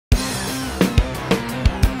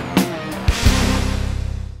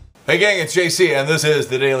Hey gang, it's JC, and this is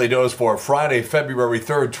the Daily Dose for Friday, February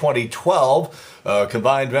 3rd, 2012.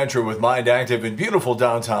 Combined venture with Mind Active in beautiful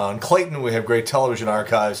downtown Clayton. We have great television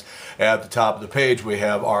archives at the top of the page. We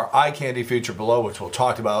have our eye candy feature below, which we'll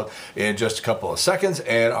talk about in just a couple of seconds,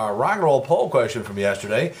 and our rock and roll poll question from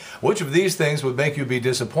yesterday. Which of these things would make you be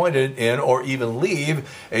disappointed in or even leave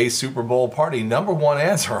a Super Bowl party? Number one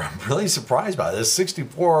answer, I'm really surprised by this.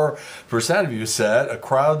 64% of you said a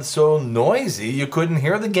crowd so noisy you couldn't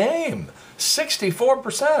hear the game.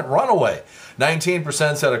 64% runaway.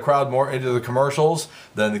 19% said a crowd more into the commercials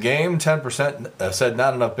than the game. 10% said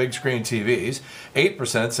not enough big screen TVs.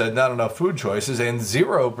 8% said not enough food choices. And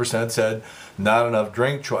 0% said not enough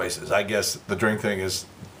drink choices. I guess the drink thing is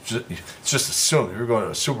it's just assumed. If you're going to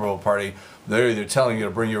a Super Bowl party, they're either telling you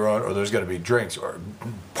to bring your own or there's going to be drinks, or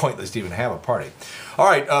pointless to even have a party. All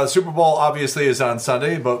right, Super Bowl obviously is on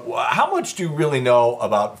Sunday, but how much do you really know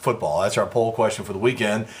about football? That's our poll question for the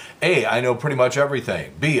weekend. A, I know pretty much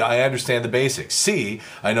everything. B, I understand the basics. C,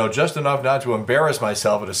 I know just enough not to embarrass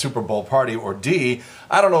myself at a Super Bowl party. Or D,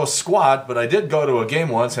 I don't know squat, but I did go to a game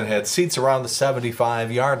once and had seats around the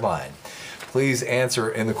 75-yard line. Please answer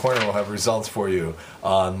in the corner. We'll have results for you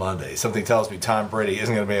on Monday. Something tells me Tom Brady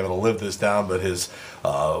isn't going to be able to live this down, but his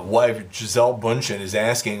wife, Gisele Bündchen, is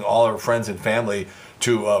asking all her friends and family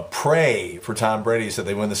to pray for Tom Brady so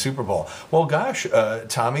they win the Super Bowl. Well, gosh,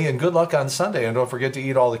 Tommy, and good luck on Sunday, and don't forget to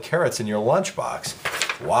eat all the carrots in your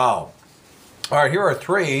lunchbox. Wow. All right, here are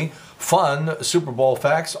three fun Super Bowl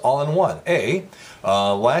facts all in one. A,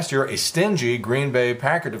 last year, a stingy Green Bay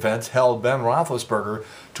Packer defense held Ben Roethlisberger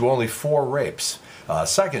to only 4 rapes.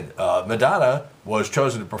 Second, Madonna was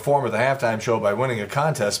chosen to perform at the halftime show by winning a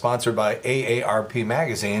contest sponsored by AARP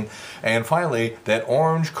magazine. And finally, that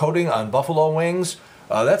orange coating on buffalo wings,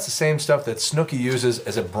 that's the same stuff that Snooki uses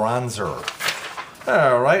as a bronzer.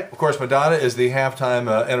 All right, of course, Madonna is the halftime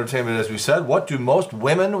entertainment, as we said. What do most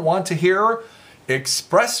women want to hear?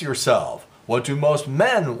 Express yourself. What do most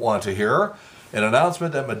men want to hear? An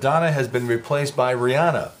announcement that Madonna has been replaced by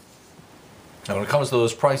Rihanna. And when it comes to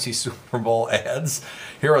those pricey Super Bowl ads,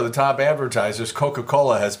 here are the top advertisers.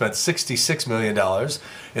 Coca-Cola has spent $66 million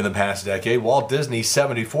in the past decade. Walt Disney,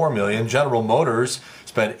 $74 million. General Motors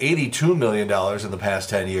spent $82 million in the past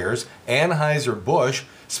 10 years. Anheuser-Busch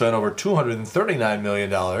spent over $239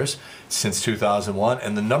 million since 2001.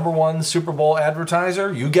 And the number one Super Bowl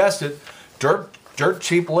advertiser, you guessed it, dirt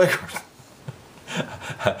cheap liquor.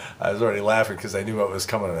 I was already laughing because I knew what was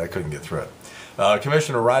coming and I couldn't get through it.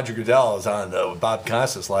 Commissioner Roger Goodell was on with Bob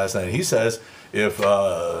Costas last night. He says if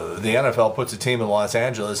the NFL puts a team in Los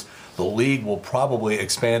Angeles, the league will probably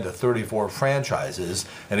expand to 34 franchises.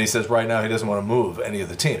 And he says right now he doesn't want to move any of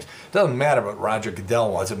the teams. It doesn't matter what Roger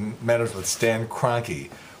Goodell wants. It matters what Stan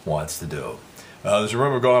Kroenke wants to do. There's a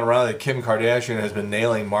rumor going around that Kim Kardashian has been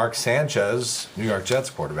nailing Mark Sanchez, New York Jets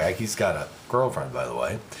quarterback. He's got a girlfriend, by the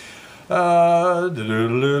way. Okay,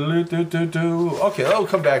 I'll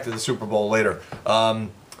come back to the Super Bowl later.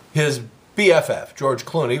 His BFF, George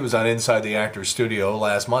Clooney, was on Inside the Actors Studio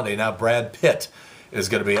last Monday. Now Brad Pitt is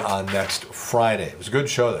going to be on next Friday. It was a good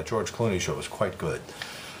show. That George Clooney show was quite good.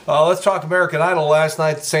 Let's talk American Idol. Last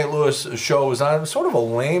night, the St. Louis show was on. It was sort of a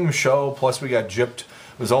lame show, plus we got gypped.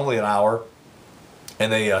 It was only an hour.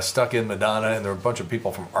 And they stuck in Madonna, and there were a bunch of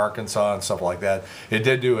people from Arkansas and stuff like that. It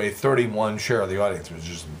did do a 31 share of the audience, which is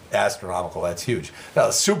just astronomical. That's huge. Now,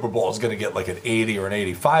 the Super Bowl is going to get like an 80 or an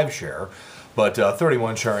 85 share, but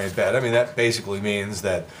 31 share ain't bad. I mean, that basically means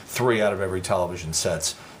that 3 out of every television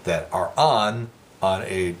sets that are on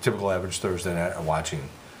a typical average Thursday night are watching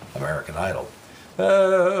American Idol.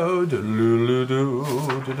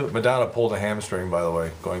 Madonna pulled a hamstring, by the way,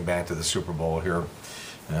 going back to the Super Bowl here.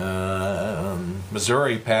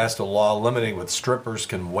 Missouri passed a law limiting what strippers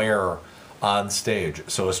can wear on stage.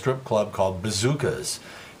 So a strip club called Bazookas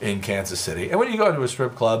in Kansas City. And when you go to a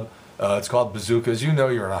strip club, it's called Bazookas. You know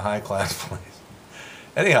you're in a high-class place.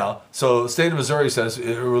 Anyhow, so the state of Missouri says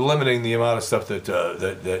we're limiting the amount of stuff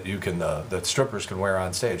that you can that strippers can wear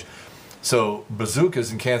on stage. So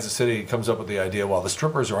Bazookas in Kansas City comes up with the idea while the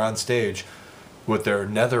strippers are on stage with their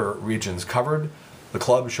nether regions covered, the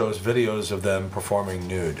club shows videos of them performing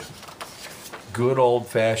nude. Good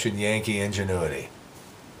old-fashioned Yankee ingenuity.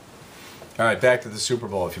 All right, back to the Super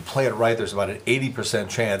Bowl. If you play it right, there's about an 80%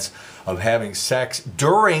 chance of having sex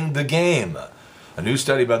during the game. A new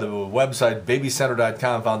study by the website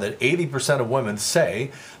BabyCenter.com found that 80% of women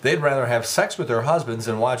say they'd rather have sex with their husbands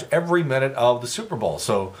than watch every minute of the Super Bowl.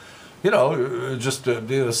 So, you know, just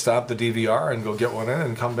stop the DVR and go get one in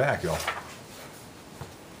and come back, y'all.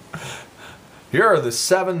 Here are the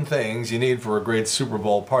 7 things you need for a great Super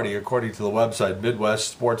Bowl party, according to the website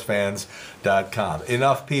MidwestSportsFans.com.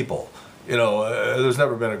 Enough people. There's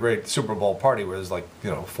never been a great Super Bowl party where there's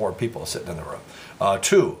 4 people sitting in the room.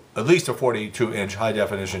 2, at least a 42-inch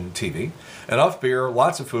high-definition TV. Enough beer,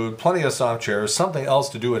 lots of food, plenty of soft chairs, something else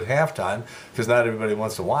to do at halftime, because not everybody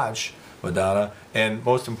wants to watch Madonna. And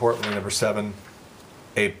most importantly, number 7,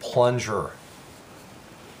 a plunger.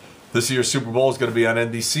 This year's Super Bowl is going to be on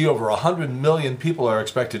NBC. Over 100 million people are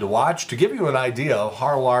expected to watch. To give you an idea of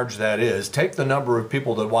how large that is, take the number of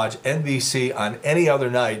people that watch NBC on any other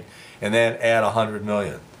night and then add 100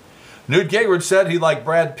 million. Newt Gingrich said he'd like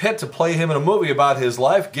Brad Pitt to play him in a movie about his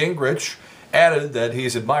life. Gingrich added that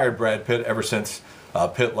he's admired Brad Pitt ever since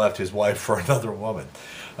Pitt left his wife for another woman.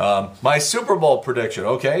 My Super Bowl prediction,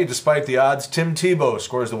 okay, despite the odds, Tim Tebow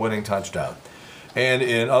scores the winning touchdown. And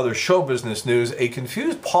in other show business news, a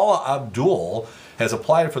confused Paula Abdul has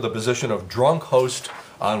applied for the position of drunk host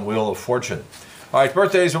on Wheel of Fortune. All right,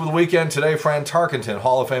 birthdays over the weekend. Today, Fran Tarkenton,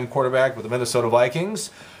 Hall of Fame quarterback with the Minnesota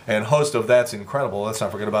Vikings and host of That's Incredible. Let's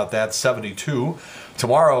not forget about that, 72.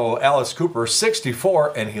 Tomorrow, Alice Cooper,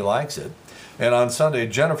 64, and he likes it. And on Sunday,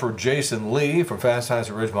 Jennifer Jason Lee from Fast Times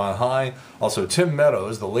at Ridgemont High. Also, Tim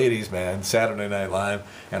Meadows, the ladies' man, Saturday Night Live.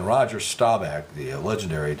 And Roger Staubach, the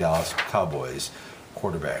legendary Dallas Cowboys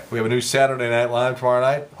quarterback. We have a new Saturday Night Live tomorrow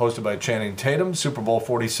night, hosted by Channing Tatum. Super Bowl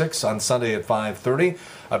 46 on Sunday at 5:30.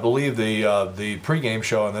 I believe the pregame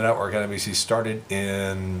show on the network on NBC started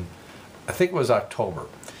in, I think it was October.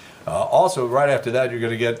 Also, right after that, you're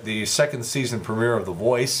going to get the 2nd season premiere of The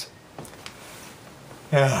Voice.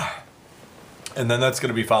 Yeah. And then that's going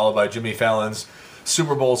to be followed by Jimmy Fallon's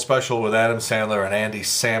Super Bowl special with Adam Sandler and Andy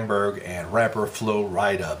Samberg and rapper Flo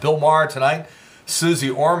Rida. Bill Maher tonight, Susie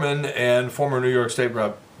Orman, and former New York State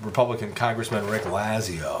Republican Congressman Rick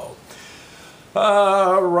Lazio.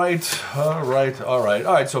 All right.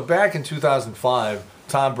 So back in 2005,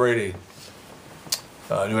 Tom Brady,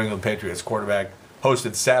 New England Patriots quarterback,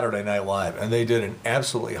 hosted Saturday Night Live, and they did an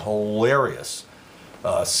absolutely hilarious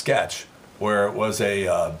sketch where it was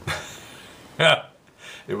a...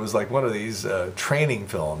 It was like one of these training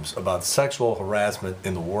films about sexual harassment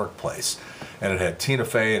in the workplace. And it had Tina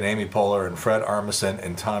Fey and Amy Poehler and Fred Armisen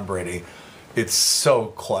and Tom Brady. It's so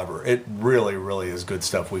clever. It really, really is good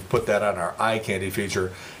stuff. We've put that on our eye candy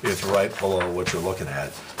feature. It's right below what you're looking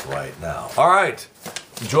at right now. All right.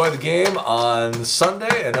 Enjoy the game on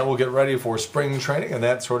Sunday, and then we'll get ready for spring training and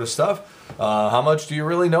that sort of stuff. How much do you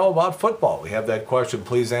really know about football? We have that question.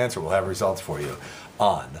 Please answer. We'll have results for you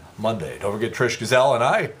on Monday. Don't forget, Trish Gazelle and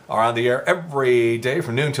I are on the air every day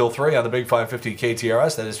from noon till 3 on the Big 550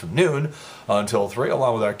 KTRS. That is from noon until 3,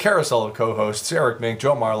 along with our carousel of co-hosts, Eric Mink,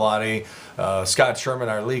 Joe Marlotti, Scott Sherman,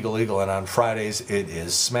 our legal eagle, and on Fridays it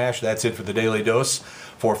is Smash. That's it for the Daily Dose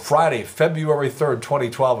for Friday, February 3rd,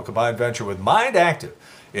 2012, a combined venture with Mind Active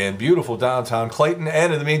in beautiful downtown Clayton.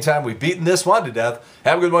 And in the meantime, we've beaten this one to death.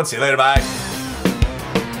 Have a good one. See you later. Bye.